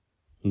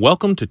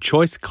Welcome to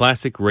Choice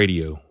Classic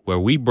Radio, where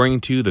we bring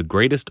to you the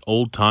greatest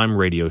old-time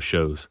radio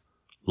shows.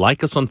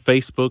 Like us on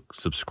Facebook,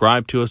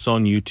 subscribe to us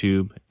on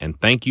YouTube,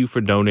 and thank you for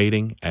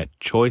donating at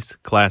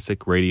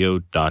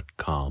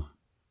choiceclassicradio.com.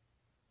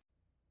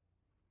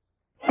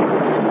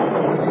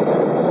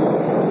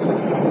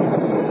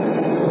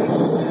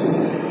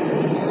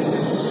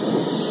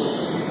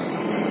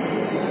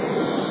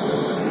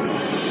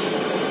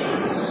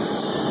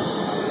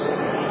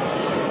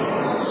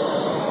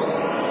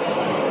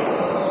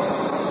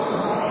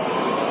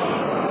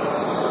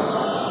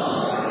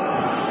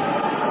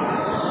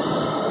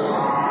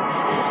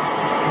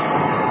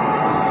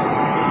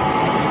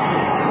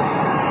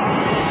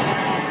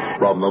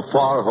 From the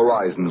far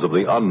horizons of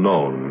the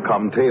unknown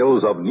come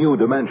tales of new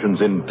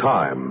dimensions in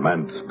time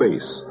and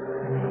space.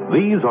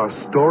 These are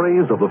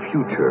stories of the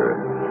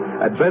future,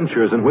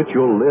 adventures in which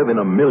you'll live in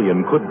a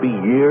million, could be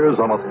years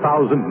on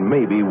 1,000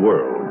 maybe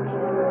worlds.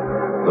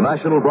 The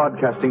National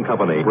Broadcasting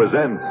Company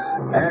presents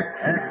X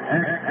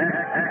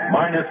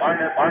minus one.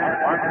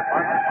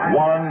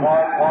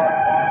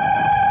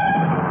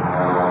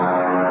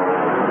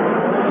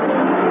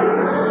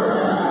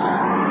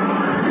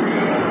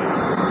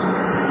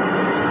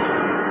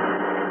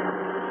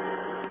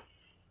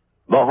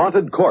 The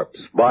Haunted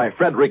Corpse by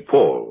Frederick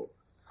Pohl.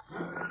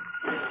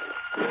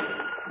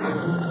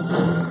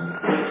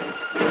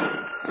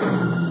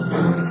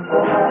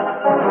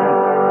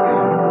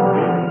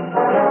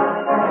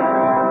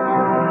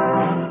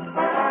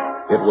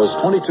 It was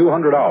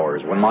 2200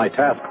 hours when my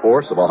task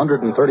force of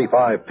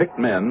 135 picked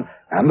men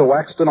and the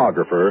wax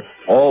stenographer,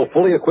 all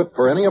fully equipped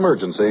for any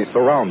emergency,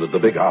 surrounded the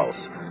big house.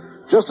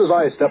 Just as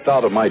I stepped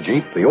out of my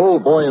Jeep, the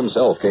old boy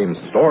himself came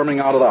storming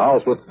out of the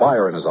house with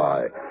fire in his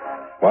eye.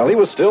 While he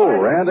was still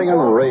ranting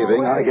and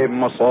raving, I gave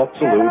him a soft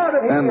salute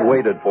and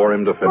waited for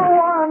him to finish.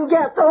 Go on,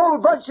 get the whole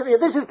bunch of you.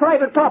 This is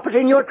private property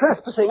and you're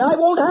trespassing. I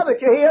won't have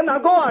it, you hear? Now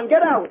go on,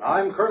 get out.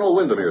 I'm Colonel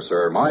Windermere,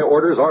 sir. My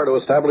orders are to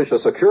establish a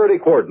security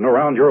cordon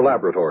around your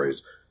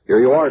laboratories. Here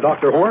you are,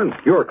 Dr. Horn.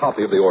 Your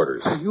copy of the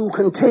orders. You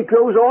can take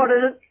those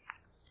orders.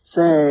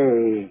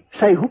 Say,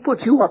 who put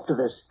you up to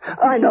this?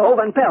 I know,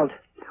 Van Pelt.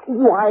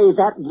 Why,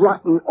 that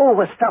rotten,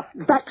 overstuffed,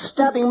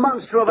 backstabbing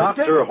monster of a...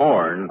 Dr.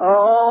 Horn.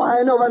 Oh,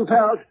 I know, Van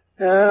Pelt.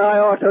 I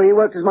ought to. He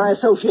worked as my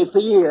associate for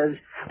years.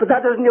 But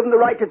that doesn't give him the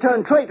right to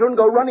turn traitor and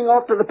go running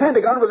off to the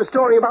Pentagon with a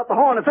story about the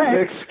Horn effect.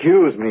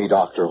 Excuse me,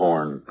 Dr.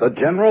 Horn. The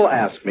General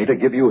asked me to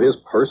give you his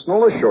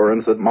personal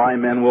assurance that my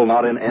men will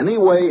not in any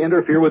way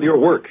interfere with your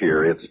work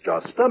here. It's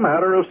just a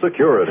matter of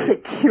security.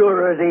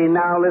 Security.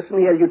 Now, listen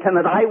here,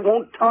 Lieutenant. I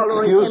won't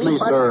tolerate Excuse me,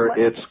 anybody... sir.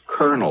 It's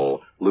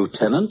Colonel.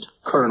 Lieutenant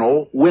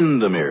Colonel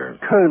Windermere.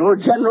 Colonel,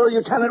 General,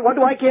 Lieutenant, what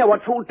do I care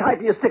what fool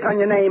type you stick on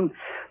your name?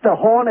 The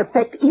Horn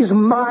effect is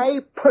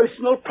my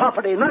personal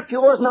property. Not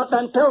yours, not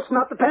Van Pelt's,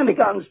 not the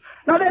Pentagon's.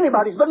 Not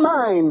anybody's but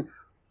mine.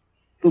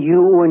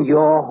 You and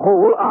your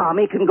whole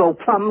army can go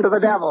plumb to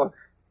the devil.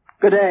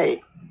 Good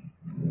day.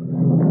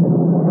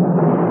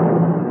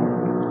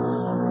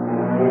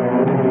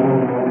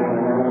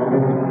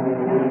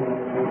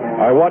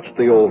 I watched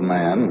the old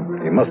man,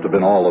 he must have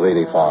been all of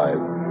 85,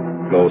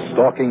 go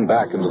stalking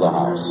back into the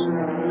house.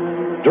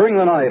 During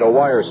the night, a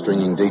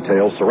wire-stringing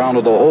detail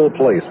surrounded the whole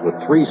place with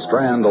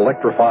 3-strand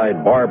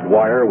electrified barbed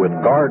wire with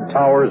guard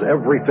towers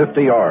every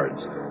 50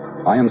 yards.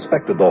 I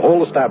inspected the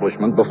whole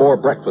establishment before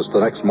breakfast the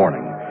next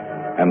morning.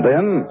 And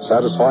then,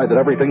 satisfied that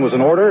everything was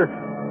in order,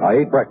 I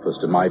ate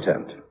breakfast in my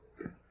tent.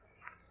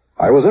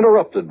 I was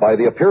interrupted by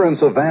the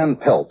appearance of Van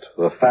Pelt,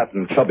 the fat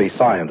and chubby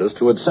scientist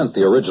who had sent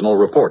the original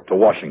report to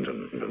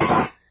Washington.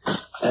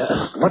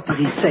 What did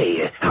he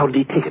say? How did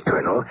he take it,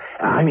 Colonel?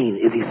 I mean,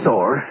 is he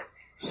sore?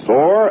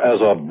 Sore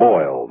as a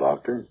boil,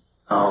 Doctor.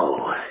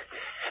 Oh.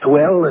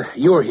 Well,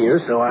 you're here,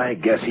 so I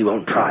guess he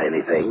won't try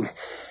anything.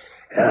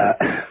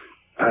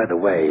 By the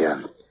way,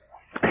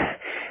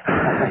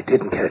 I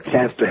didn't get a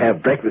chance to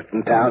have breakfast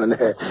in town, and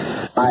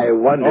I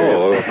wonder...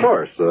 Oh, of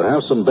course.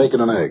 Have some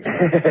bacon and eggs.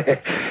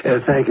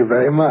 Thank you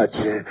very much.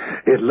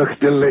 It looks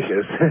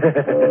delicious.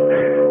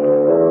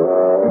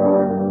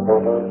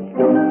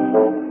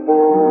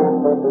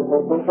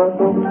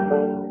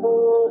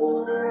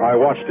 I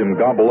watched him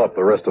gobble up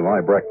the rest of my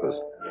breakfast.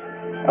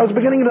 I was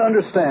beginning to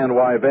understand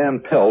why Van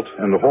Pelt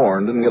and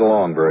Horn didn't get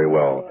along very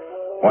well.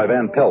 Why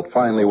Van Pelt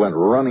finally went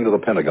running to the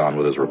Pentagon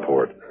with his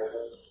report.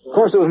 Of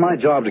course, it was my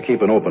job to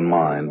keep an open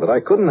mind, but I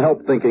couldn't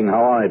help thinking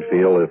how I'd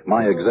feel if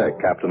my exec,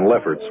 Captain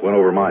Lefferts, went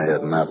over my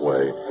head in that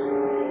way.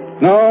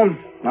 No,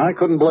 I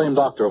couldn't blame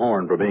Dr.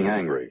 Horn for being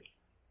angry.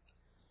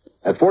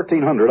 At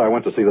 1400, I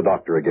went to see the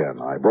doctor again.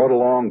 I brought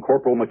along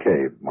Corporal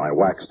McCabe, my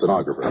wax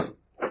stenographer.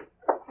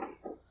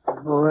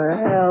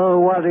 Well,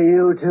 what do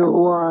you two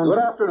want? Good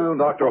afternoon,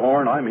 Dr.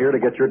 Horn. I'm here to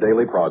get your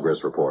daily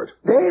progress report.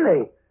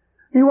 Daily?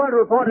 You want to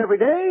report every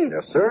day?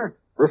 Yes, sir.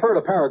 Refer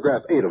to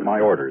paragraph 8 of my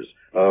orders.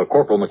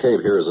 Corporal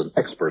McCabe here is an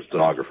expert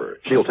stenographer.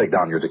 She'll take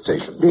down your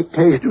dictation.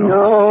 Dictation?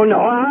 No,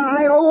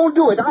 I won't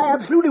do it. I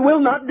absolutely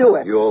will not do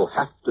it. You'll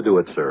have to do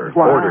it, sir.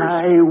 Why,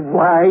 Orders.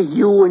 why,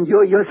 you and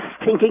your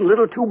stinking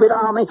little two-bit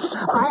army.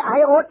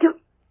 I ought to...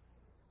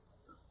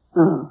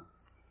 Oh.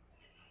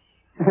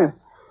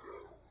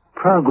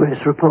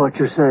 Progress report,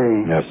 you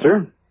say? Yes,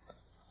 sir.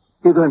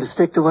 You're going to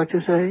stick to what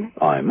you say?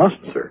 I must,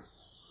 sir.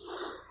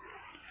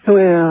 Well,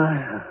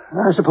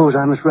 I suppose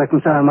I must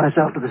reconcile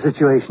myself to the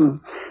situation.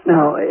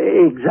 Now,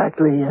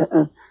 exactly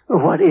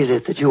what is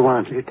it that you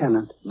want,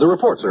 Lieutenant? The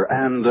report, sir,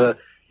 and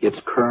it's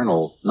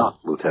Colonel, not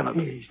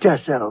Lieutenant.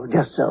 Just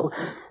so.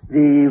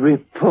 The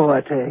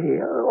report,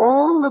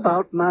 all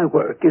about my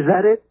work, is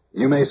that it?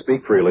 You may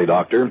speak freely,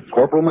 Doctor.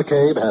 Corporal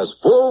McCabe has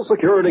full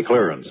security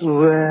clearance.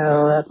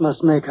 Well, that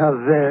must make her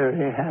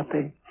very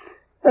happy.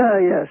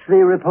 Yes, the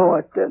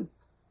report.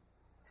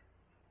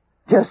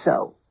 Just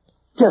so.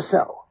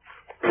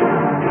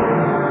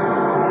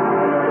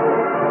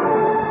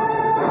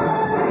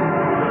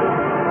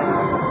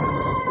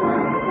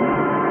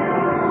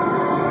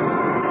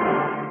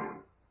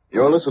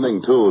 You're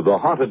listening to The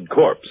Haunted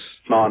Corpse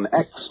on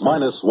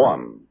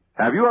X-1.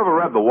 Have you ever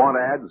read the want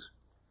ads?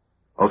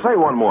 Well, say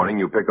one morning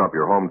you pick up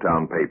your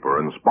hometown paper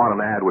and spot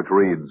an ad which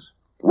reads,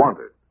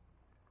 Wanted,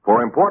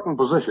 for important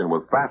position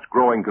with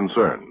fast-growing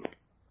concern.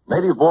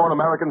 Native-born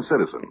American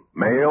citizen,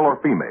 male or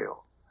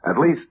female, at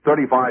least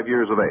 35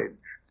 years of age.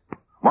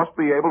 Must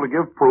be able to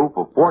give proof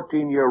of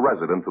 14-year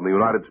residence in the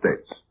United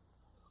States.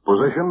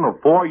 Position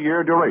of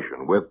 4-year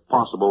duration with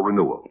possible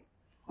renewal.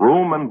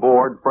 Room and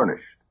board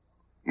furnished.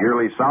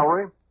 Yearly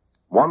salary,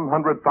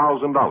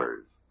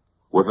 $100,000,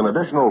 with an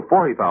additional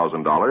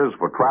 $40,000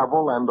 for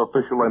travel and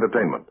official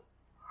entertainment,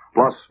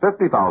 plus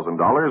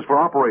 $50,000 for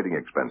operating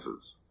expenses.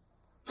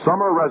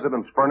 Summer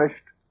residence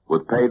furnished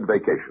with paid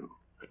vacation.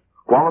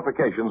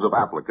 Qualifications of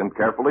applicant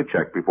carefully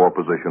checked before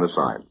position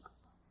assigned.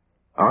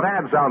 Now, an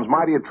ad sounds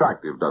mighty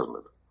attractive, doesn't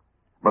it?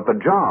 But the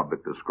job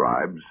it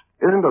describes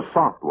isn't a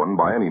soft one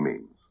by any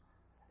means.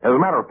 As a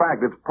matter of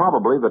fact, it's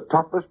probably the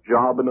toughest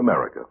job in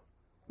America.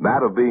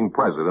 That of being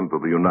President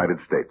of the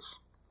United States.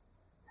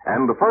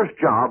 And the first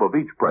job of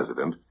each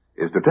president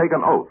is to take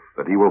an oath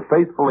that he will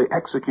faithfully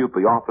execute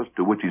the office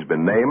to which he's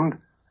been named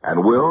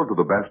and will, to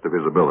the best of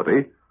his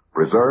ability,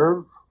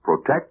 preserve,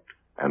 protect,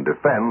 and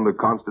defend the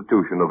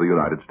Constitution of the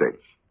United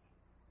States.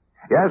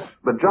 Yes,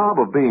 the job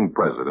of being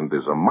president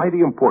is a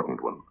mighty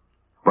important one,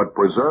 but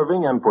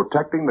preserving and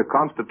protecting the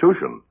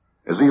Constitution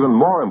is even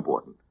more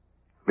important,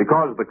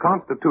 because the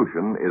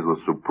Constitution is the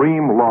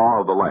supreme law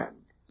of the land.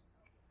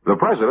 The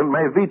president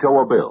may veto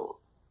a bill,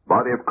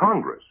 but if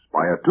Congress,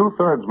 by a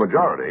 2/3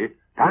 majority,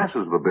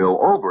 passes the bill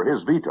over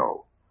his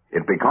veto,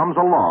 it becomes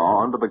a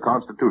law under the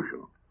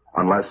Constitution,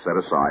 unless set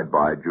aside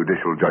by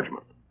judicial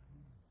judgment.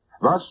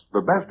 Thus,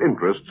 the best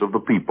interests of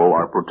the people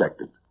are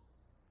protected.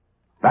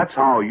 That's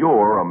how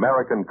your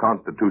American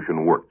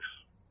Constitution works.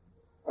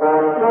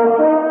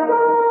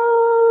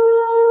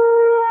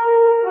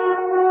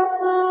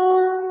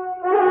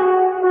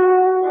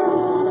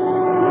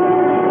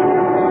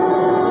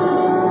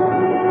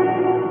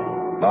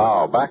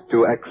 Now, back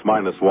to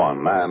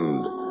X-1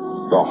 and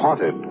The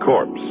Haunted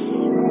Corpse.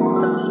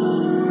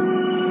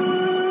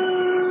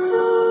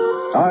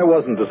 I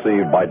wasn't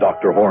deceived by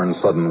Dr. Horn's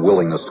sudden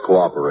willingness to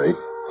cooperate.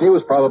 He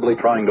was probably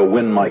trying to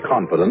win my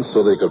confidence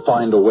so they could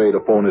find a way to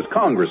phone his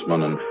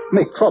congressman and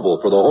make trouble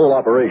for the whole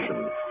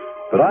operation.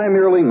 But I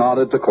merely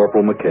nodded to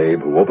Corporal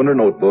McCabe, who opened her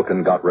notebook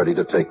and got ready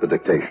to take the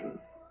dictation.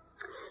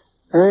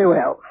 Very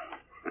well.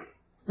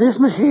 This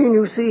machine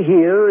you see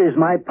here is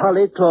my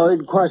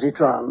polycloid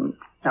quasitron.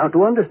 Now,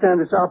 to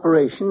understand its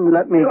operation,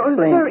 let me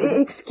explain. Sir,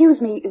 excuse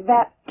me,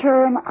 that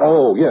term...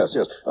 Oh, yes.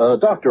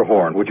 Dr.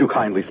 Horn, would you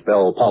kindly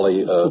spell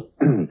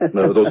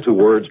those two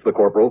words for the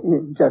corporal?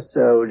 Just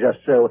so.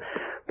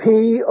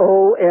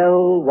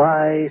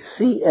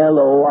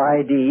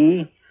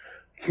 Polyquasitron.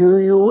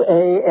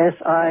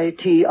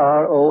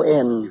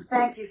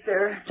 Thank you,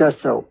 sir.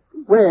 Just so.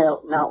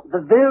 Well, now,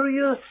 the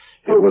various...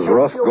 It was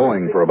rough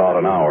going for about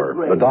an hour.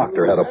 The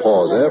doctor had to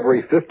pause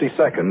every 50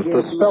 seconds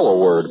to spell a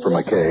word for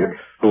McCabe,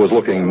 who was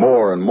looking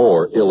more and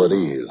more ill at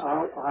ease.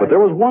 But there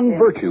was one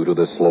virtue to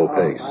this slow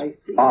pace.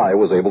 I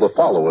was able to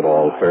follow it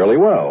all fairly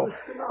well.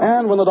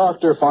 And when the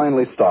doctor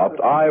finally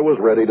stopped, I was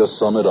ready to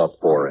sum it up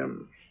for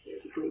him.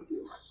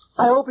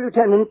 I hope,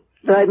 Lieutenant,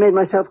 that I made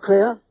myself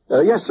clear?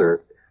 Yes,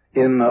 sir.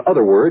 In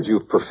other words,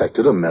 you've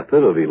perfected a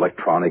method of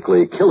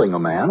electronically killing a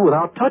man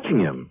without touching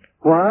him.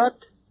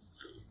 What?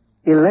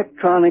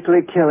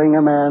 Electronically killing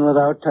a man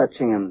without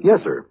touching him?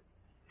 Yes, sir.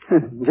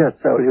 Just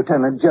so,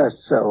 Lieutenant,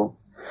 just so.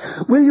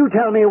 Will you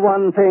tell me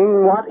one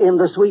thing? What in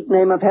the sweet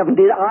name of heaven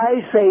did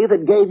I say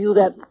that gave you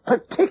that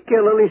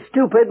particularly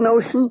stupid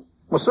notion?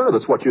 Well, sir,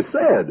 that's what you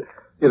said.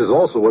 It is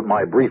also what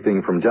my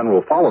briefing from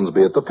General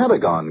Follansby at the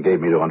Pentagon gave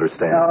me to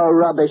understand. Oh,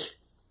 rubbish.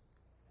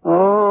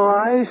 Oh,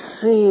 I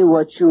see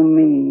what you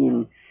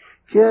mean.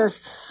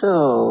 Just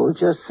so.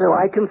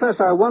 I confess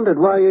I wondered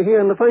why you're here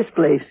in the first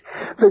place.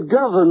 The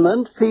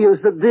government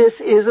feels that this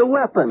is a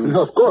weapon.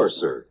 Of course,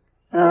 sir.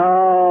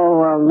 Oh,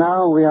 well,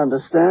 now we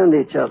understand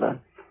each other.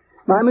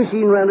 My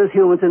machine renders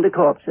humans into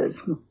corpses.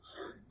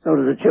 So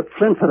does a chipped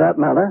flint, for that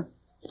matter.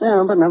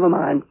 Yeah, but never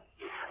mind.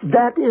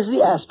 That is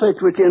the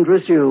aspect which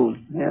interests you.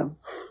 Yeah.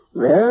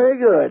 Very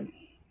good.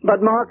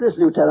 But mark this,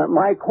 Lieutenant.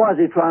 My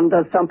quasitron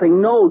does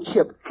something no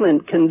chipped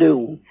flint can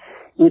do.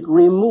 It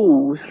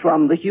removes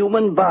from the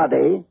human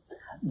body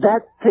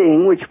that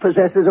thing which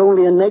possesses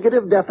only a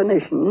negative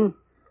definition,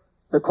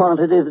 the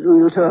quantity that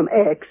we'll term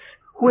X,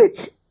 which,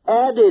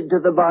 added to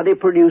the body,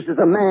 produces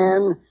a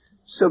man,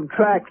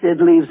 subtracted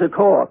leaves a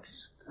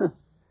corpse.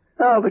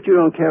 Oh, but you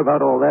don't care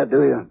about all that,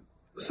 do you?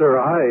 Sir,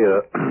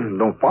 I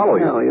don't follow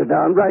you. No, you're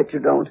darn right you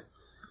don't.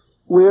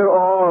 We're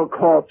all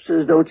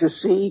corpses, don't you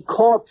see?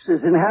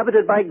 Corpses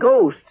inhabited by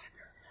ghosts.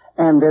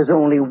 And there's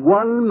only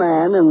one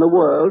man in the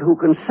world who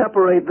can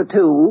separate the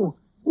two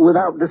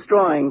without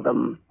destroying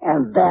them,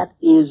 and that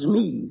is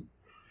me.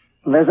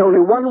 And there's only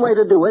one way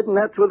to do it, and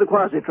that's with the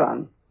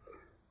Quasitron.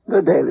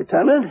 Good day,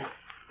 Lieutenant.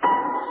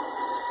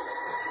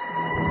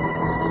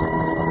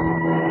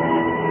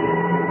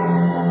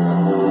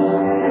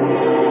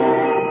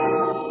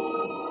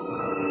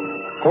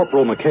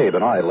 Corporal McCabe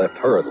and I left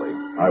hurriedly.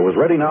 I was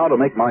ready now to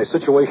make my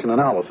situation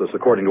analysis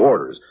according to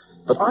orders,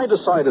 but I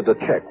decided to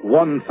check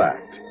one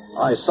fact.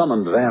 I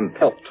summoned Van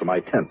Pelt to my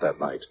tent that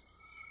night.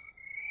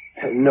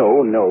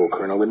 No,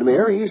 Colonel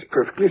Windermere. He's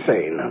perfectly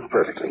sane.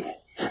 Perfectly.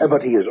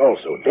 But he is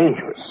also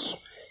dangerous.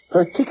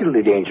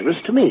 Particularly dangerous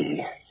to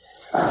me.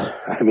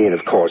 I mean,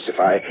 of course,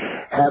 if I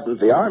have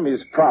the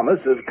Army's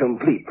promise of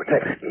complete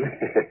protection.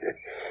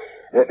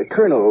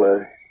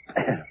 Colonel,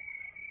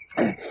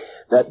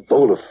 that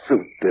bowl of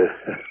fruit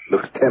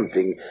looks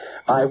tempting.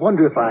 I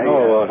wonder if I...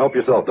 Oh, help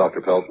yourself,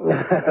 Dr. Pelt.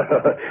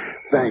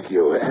 Thank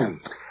you.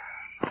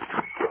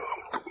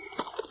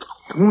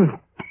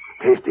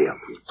 Tasty.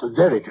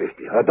 Very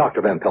tasty.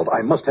 Dr. Van Pelt,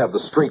 I must have the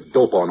straight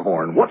dope on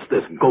Horn. What's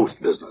this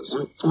ghost business?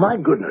 My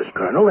goodness,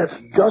 Colonel, that's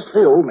just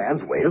the old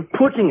man's way of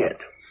putting it.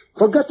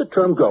 Forget the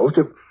term ghost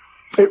if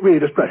it really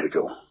displeases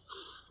you.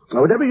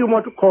 Now, whatever you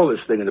want to call this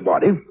thing in the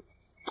body,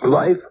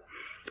 life,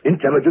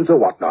 intelligence, or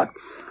whatnot,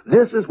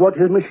 this is what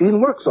his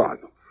machine works on.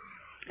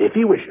 If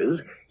he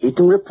wishes, he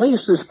can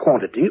replace this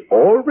quantity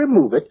or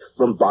remove it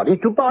from body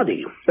to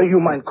body. You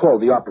might call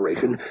the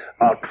operation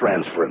a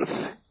transference.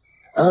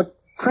 A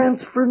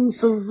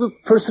transference of the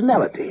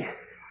personality.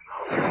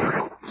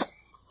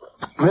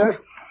 Yes,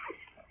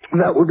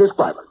 that would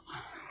describe it.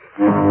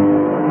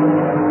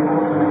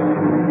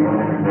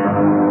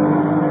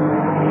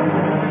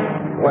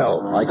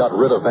 Well, I got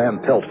rid of Van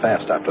Pelt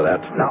fast after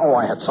that. Now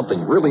I had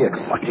something really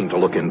exciting to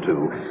look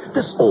into.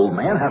 This old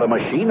man had a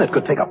machine that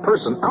could take a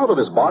person out of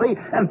his body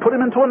and put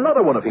him into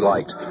another one if he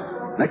liked.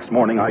 Next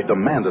morning, I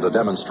demanded a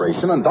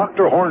demonstration, and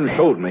Dr. Horn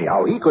showed me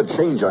how he could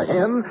change a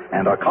hen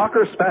and a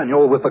cocker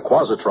spaniel with the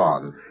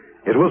Quasitron.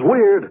 It was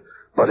weird,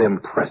 but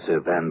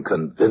impressive and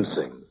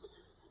convincing.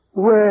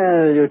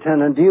 Well,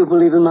 Lieutenant, do you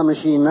believe in my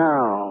machine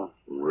now?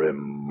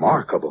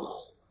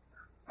 Remarkable.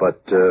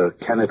 But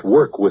can it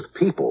work with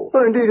people?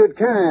 Well, indeed it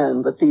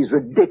can, but these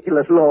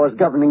ridiculous laws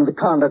governing the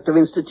conduct of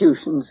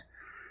institutions.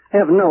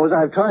 Heaven knows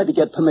I've tried to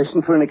get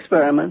permission for an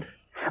experiment.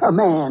 A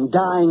man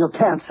dying of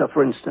cancer,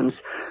 for instance,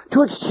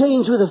 to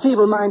exchange with a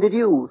feeble-minded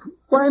youth.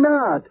 Why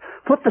not?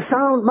 Put the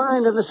sound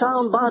mind in the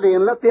sound body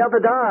and let the other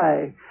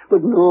die.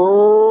 But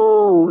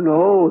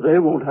no, they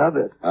won't have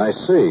it. I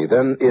see.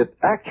 Then it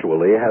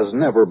actually has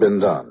never been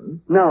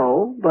done.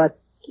 No, but,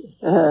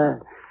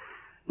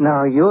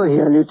 now you're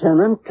here,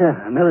 Lieutenant.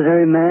 A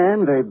military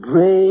man, very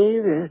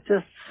brave.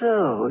 Just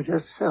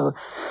so.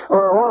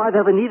 All I've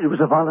ever needed was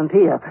a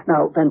volunteer.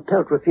 Now, Van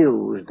Pelt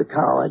refused, the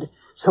coward.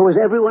 So is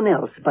everyone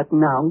else, but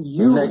now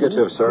you...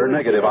 Negative, sir,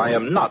 negative. I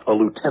am not a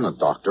lieutenant,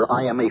 doctor.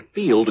 I am a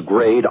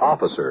field-grade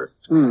officer.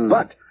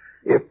 But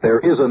if there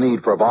is a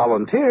need for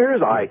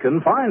volunteers, I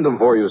can find them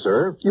for you,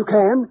 sir. You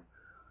can?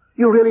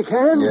 You really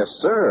can? Yes,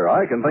 sir.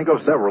 I can think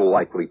of several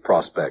likely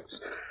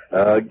prospects.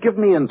 Give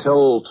me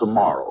until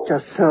tomorrow.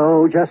 Just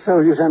so,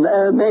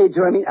 Lieutenant.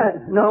 Major,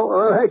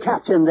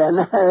 Captain,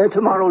 then.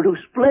 Tomorrow will do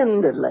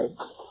splendidly.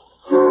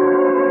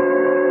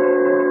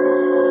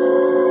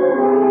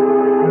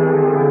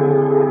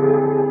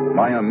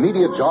 My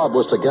immediate job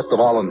was to get the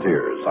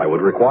volunteers. I would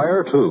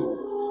require two.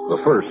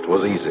 The first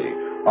was easy.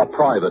 A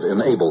private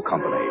in Able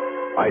Company.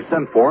 I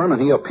sent for him,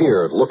 and he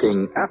appeared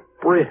looking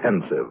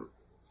apprehensive.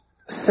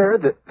 Sir,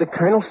 the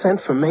colonel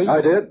sent for me?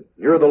 I did.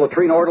 You're the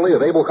latrine orderly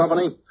of Able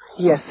Company?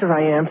 Yes, sir,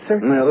 I am, sir.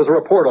 Yeah, there's a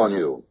report on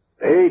you.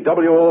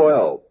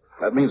 AWOL.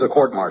 That means a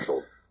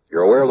court-martial.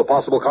 You're aware of the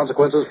possible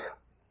consequences?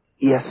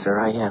 Yes, sir,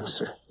 I am,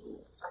 sir.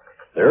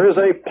 There is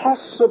a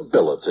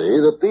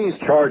possibility that these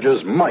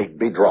charges might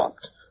be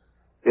dropped.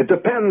 It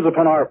depends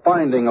upon our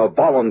finding a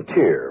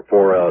volunteer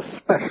for a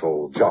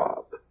special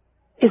job.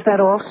 Is that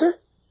all, sir?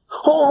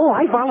 Oh,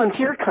 I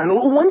volunteer,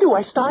 Colonel. When do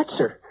I start,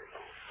 sir?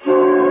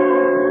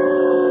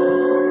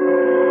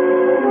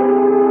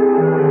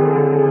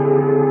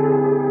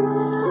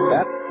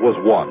 That was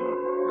one.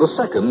 The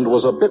second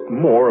was a bit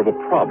more of a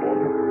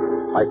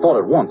problem. I thought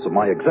at once of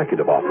my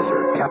executive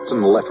officer,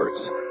 Captain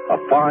Lefferts, a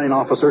fine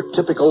officer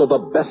typical of the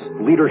best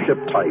leadership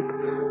type.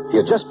 He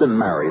had just been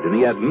married, and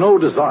he had no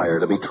desire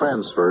to be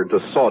transferred to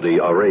Saudi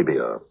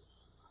Arabia.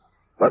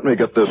 Let me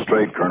get this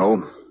straight,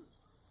 Colonel.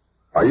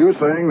 Are you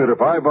saying that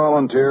if I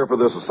volunteer for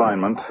this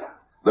assignment,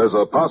 there's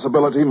a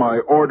possibility my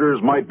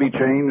orders might be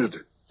changed?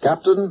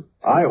 Captain,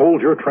 I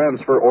hold your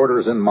transfer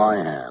orders in my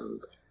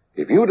hand.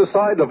 If you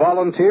decide to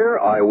volunteer,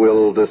 I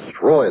will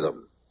destroy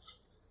them.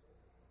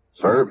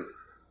 Sir,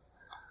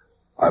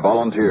 I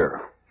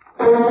volunteer.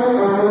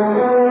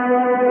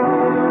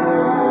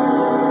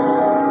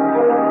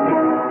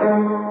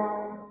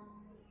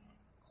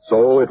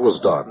 So it was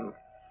done.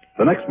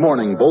 The next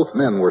morning, both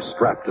men were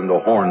strapped into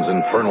Horn's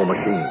infernal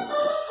machine.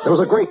 There was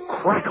a great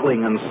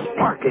crackling and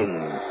sparking.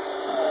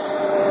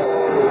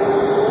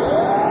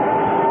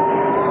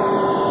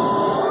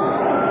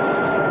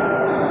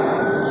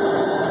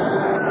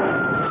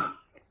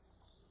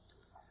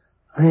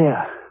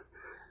 There.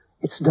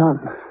 It's done.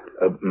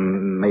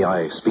 May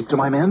I speak to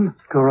my men?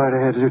 Go right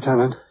ahead,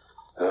 Lieutenant.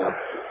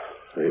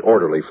 The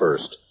orderly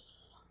first.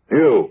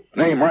 You,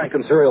 name, rank,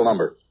 and serial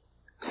number.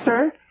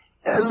 Sir?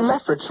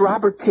 Lefferts,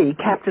 Robert T.,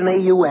 Captain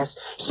AUS,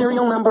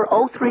 serial number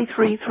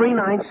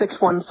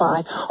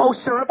 0333965. Oh,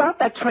 sir, about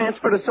that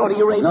transfer to Saudi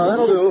Arabia. No,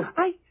 that'll do.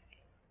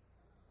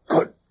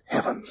 Good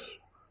heavens.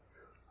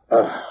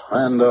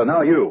 And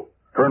now you.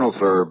 Colonel,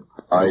 sir,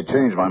 I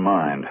changed my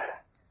mind.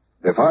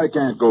 If I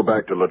can't go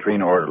back to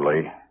latrine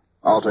orderly,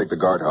 I'll take the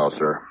guardhouse,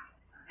 sir.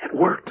 It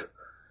worked.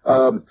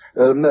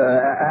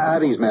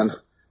 At ease, men.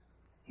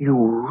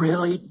 You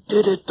really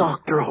did it,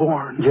 Dr.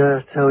 Horn.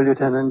 Just so,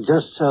 Lieutenant,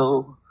 just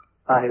so.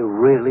 I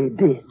really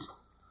did.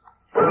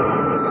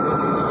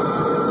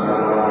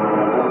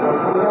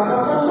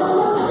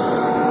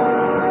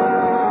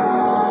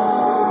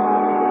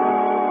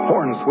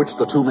 Horn switched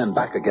the two men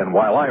back again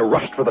while I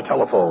rushed for the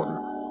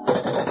telephone.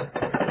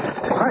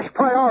 Crash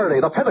priority,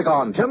 the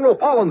Pentagon, General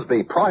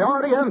Follansby,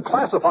 priority and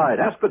classified.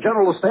 Ask the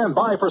general to stand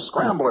by for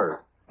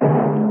scrambler.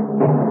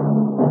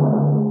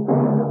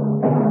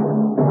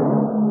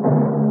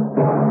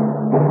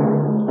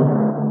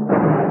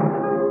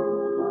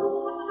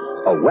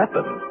 A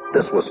weapon?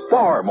 This was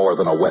far more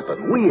than a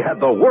weapon. We had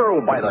the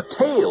world by the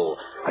tail.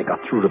 I got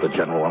through to the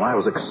general, and I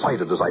was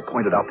excited as I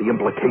pointed out the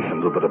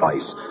implications of the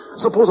device.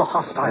 Suppose a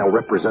hostile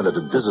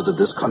representative visited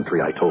this country,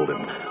 I told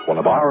him. One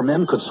of our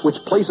men could switch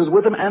places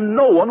with him, and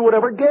no one would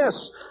ever guess.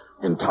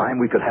 In time,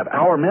 we could have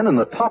our men in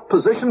the top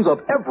positions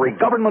of every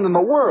government in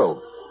the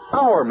world.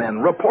 Our men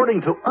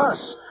reporting to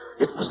us.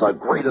 It was the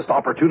greatest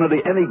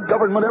opportunity any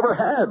government ever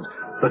had.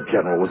 The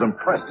general was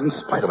impressed in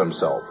spite of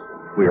himself.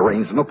 We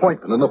arranged an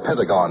appointment in the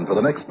Pentagon for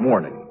the next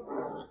morning.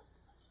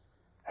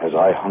 As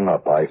I hung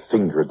up, I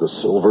fingered the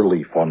silver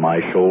leaf on my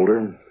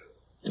shoulder.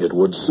 It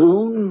would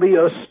soon be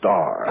a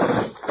star.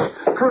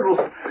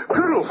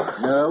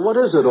 Colonel! What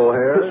is it,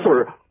 O'Hare?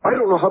 Sir, I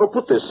don't know how to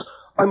put this.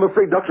 I'm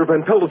afraid Dr.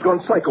 Van Pelt has gone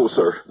psycho,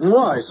 sir.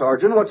 Why,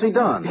 Sergeant? What's he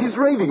done? He's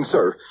raving,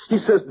 sir. He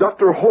says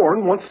Dr.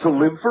 Horn wants to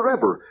live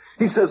forever.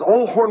 He says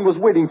all Horn was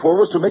waiting for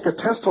was to make a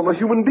test on a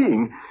human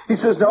being. He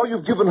says now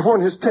you've given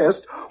Horn his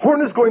test,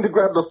 Horn is going to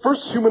grab the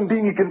first human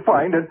being he can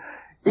find and,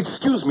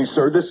 excuse me,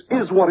 sir, this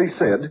is what he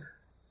said,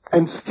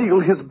 and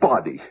steal his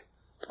body.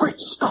 Great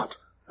Scott!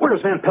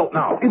 Where's Van Pelt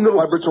now? In the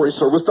laboratory,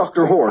 sir, with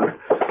Dr. Horn.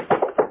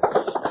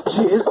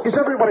 Gee, is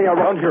everybody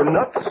around here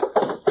nuts?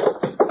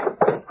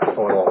 I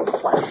saw it all in a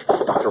flash.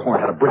 Dr. Horn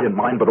had a brilliant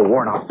mind, but a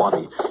worn-out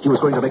body. He was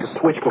going to make a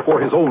switch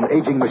before his own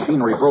aging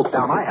machinery broke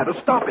down. I had to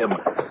stop him.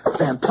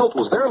 Van Pelt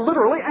was there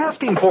literally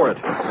asking for it.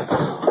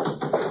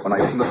 When I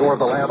opened the door of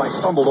the lab, I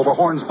stumbled over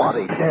Horn's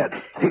body, dead.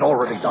 He'd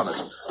already done it.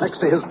 Next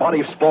to his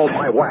body sprawled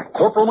my whack,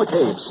 Corporal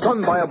McCabe,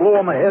 stunned by a blow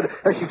on the head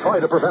as she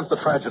tried to prevent the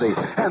tragedy.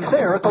 And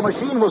there at the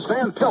machine was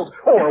Van Pelt,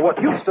 or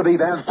what used to be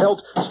Van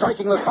Pelt,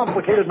 striking the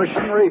complicated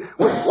machinery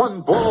with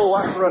one blow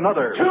after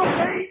another. Too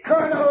late,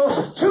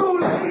 Colonel! Too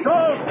late!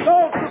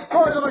 Don't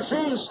destroy the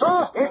machine!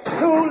 Stop! It's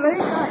too late,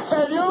 I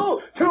tell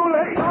you! Too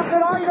late! Not that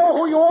I know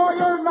who you are.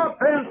 You're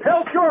not Van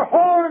Pelt. You're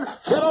Horn.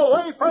 Get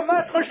away from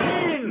that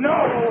machine!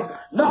 No!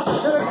 Not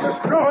till it's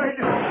destroyed!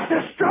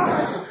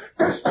 Destroyed!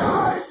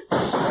 Destroyed!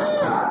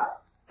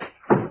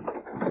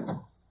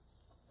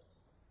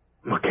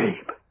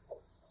 McCabe,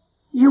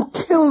 you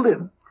killed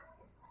him.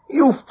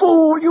 You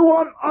fool, you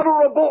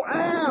unutterable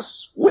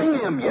ass! Wing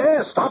him,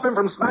 yes. Stop him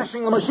from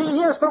smashing the machine,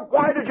 yes, but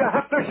why did you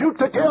have to shoot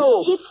to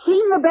kill? It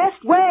seemed the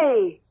best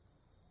way.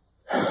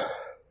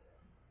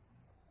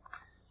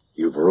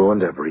 You've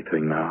ruined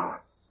everything now.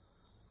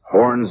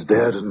 Horn's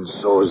dead, and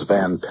so is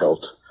Van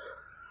Pelt.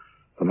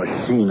 The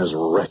machine is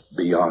wrecked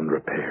beyond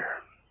repair.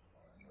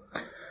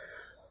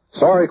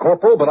 Sorry,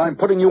 Corporal, but I'm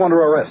putting you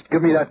under arrest.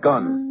 Give me that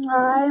gun.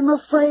 I'm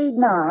afraid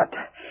not.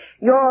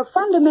 You're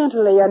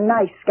fundamentally a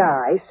nice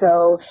guy,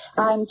 so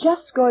I'm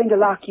just going to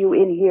lock you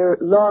in here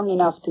long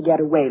enough to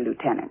get away,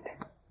 Lieutenant.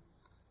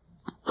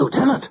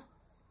 Lieutenant?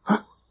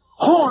 Huh?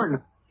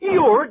 Horn!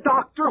 You're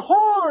Dr.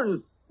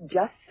 Horn!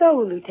 Just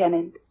so,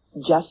 Lieutenant.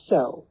 Just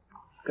so.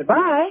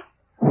 Goodbye.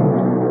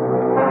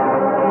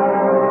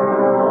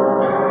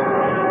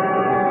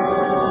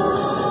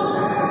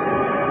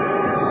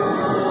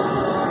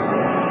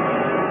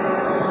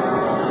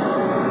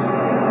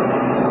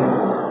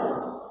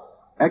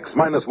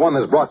 X-1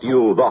 has brought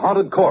you The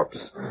Haunted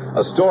Corpse,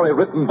 a story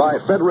written by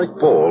Frederick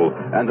Pohl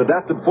and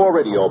adapted for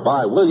radio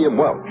by William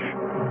Welch.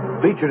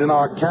 Featured in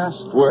our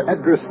cast were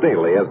Edgar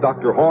Staley as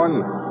Dr.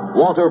 Horn,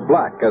 Walter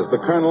Black as the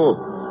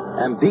Colonel,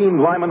 and Dean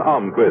Lyman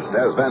Almquist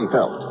as Van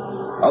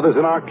Pelt. Others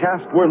in our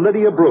cast were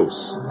Lydia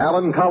Bruce,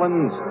 Alan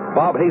Collins,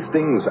 Bob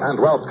Hastings, and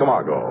Ralph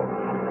Camargo.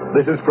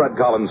 This is Fred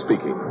Collins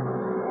speaking.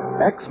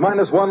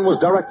 X-1 was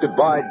directed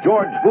by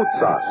George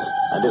Voutsas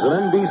and is an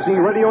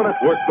NBC Radio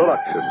Network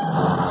production.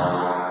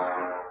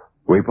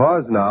 We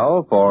pause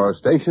now for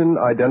station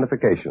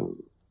identification.